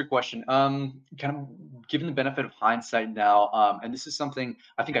 That's a great question. Kind of given the benefit of hindsight now, and this is something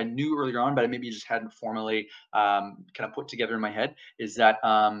I think I knew earlier on, but I maybe just hadn't formally kind of put together in my head, is that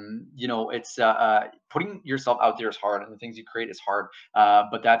it's putting yourself out there is hard, and the things you create is hard.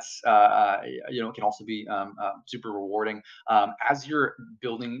 But that's it can also be super rewarding. As you're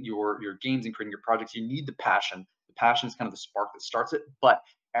building your games and creating your projects, you need the passion. The passion is kind of the spark that starts it, but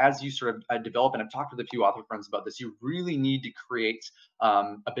as you sort of develop, and I've talked with a few author friends about this, you really need to create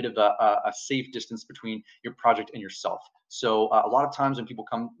a bit of a safe distance between your project and yourself. So a lot of times when people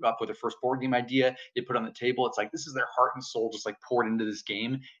come up with their first board game idea, they put it on the table. It's like this is their heart and soul just like poured into this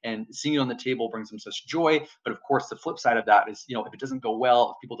game, and seeing it on the table brings them such joy. But of course, the flip side of that is, if it doesn't go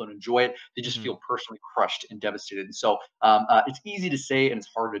well, if people don't enjoy it, they just Hmm. feel personally crushed and devastated. And so it's easy to say and it's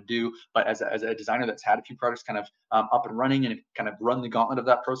hard to do. But as a designer that's had a few projects kind of up and running, and kind of run the gauntlet of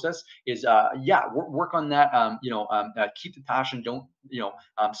that process, is work on that. Keep the passion. Don't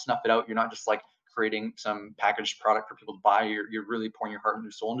snuff it out. You're not just like creating some packaged product for people to buy. You're really pouring your heart and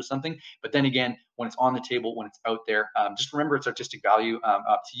your soul into something. But then again, when it's on the table, when it's out there, just remember its artistic value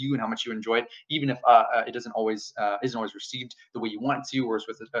up to you and how much you enjoy it. Even if it doesn't always isn't always received the way you want it to, or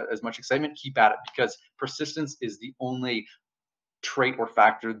with as much excitement, keep at it, because persistence is the only trait or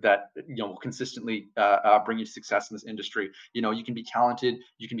factor that will consistently bring you success in this industry. You can be talented,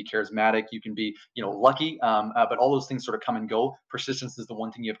 you can be charismatic, you can be lucky, but all those things sort of come and go. Persistence is the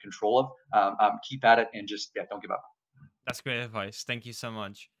one thing you have control of. Keep at it, and just don't give up. That's great advice. Thank you so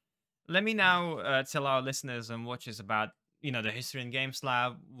much. Let me now tell our listeners and watchers about the History and Games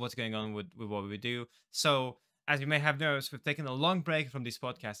Lab, what's going on with what we do. So, as you may have noticed, we've taken a long break from these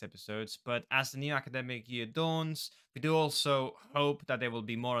podcast episodes, but as the new academic year dawns, we do also hope that there will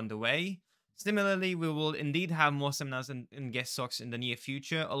be more on the way. Similarly, we will indeed have more seminars and guest talks in the near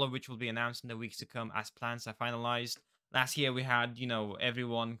future, all of which will be announced in the weeks to come as plans are finalized. Last year we had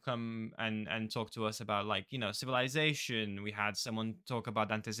everyone come and talk to us about like civilization. We had someone talk about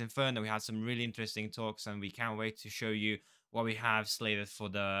Dante's Inferno. We had some really interesting talks, and we can't wait to show you what we have slated for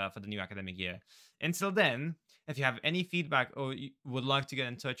the new academic year. Until then, if you have any feedback or you would like to get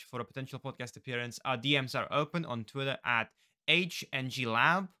in touch for a potential podcast appearance, our DMs are open on Twitter at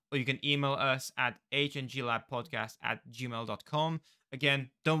 @HNGLab, or you can email us at hnglabpodcast@gmail.com.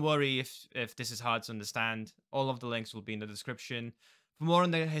 Again, don't worry if this is hard to understand. All of the links will be in the description. For more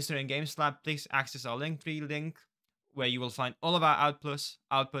on the History and Games Lab, please access our Linktree link, where you will find all of our output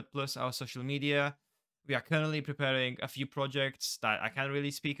plus our social media. We are currently preparing a few projects that I can't really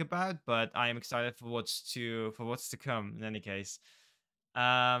speak about, but I am excited for what's to come. In any case,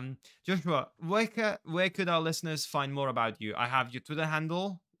 Joshua, where could our listeners find more about you? I have your Twitter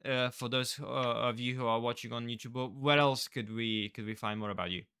handle. For those of you who are watching on YouTube, but where else could we find more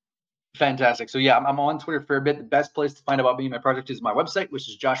about you? Fantastic. So yeah, I'm on Twitter a fair bit. The best place to find out about me and my project is my website, which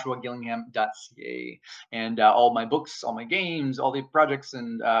is joshuagillingham.ca. And all my books, all my games, all the projects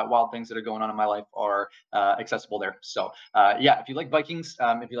and wild things that are going on in my life are accessible there. So yeah, if you like Vikings,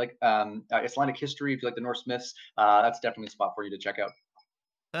 if you like Icelandic history, if you like the Norse myths, that's definitely a spot for you to check out.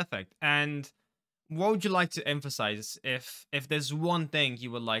 Perfect. And what would you like to emphasize if there's one thing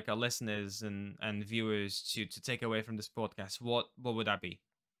you would like our listeners and viewers to take away from this podcast, what would that be?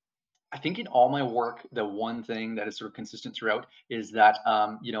 I think in all my work, the one thing that is sort of consistent throughout is that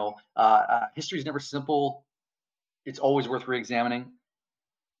history is never simple. It's always worth re-examining,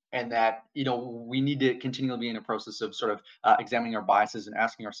 and that we need to continually be in a process of sort of examining our biases and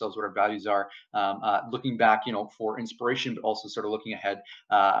asking ourselves what our values are, looking back for inspiration, but also sort of looking ahead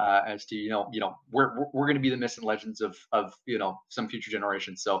as to we're going to be the myths and legends of some future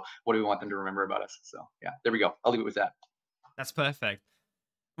generations. So what do we want them to remember about us? So yeah, there we go. I'll leave it with that. That's perfect.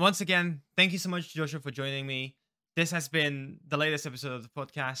 Once again, thank you so much, Joshua, for joining me. This has been the latest episode of the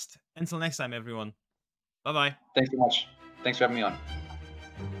podcast. Until next time, everyone. Bye-bye. Thanks so much. Thanks for having me on.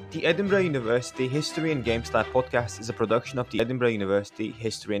 The Edinburgh University History and Games Lab podcast is a production of the Edinburgh University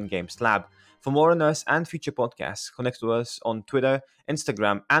History and Games Lab. For more on us and future podcasts, connect to us on Twitter,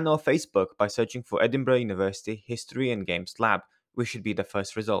 Instagram, and or Facebook by searching for Edinburgh University History and Games Lab, which should be the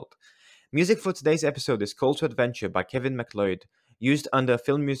first result. Music for today's episode is Call to Adventure by Kevin MacLeod, used under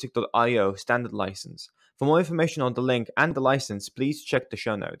filmmusic.io standard license. For more information on the link and the license, please check the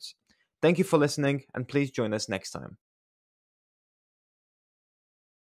show notes. Thank you for listening, and please join us next time.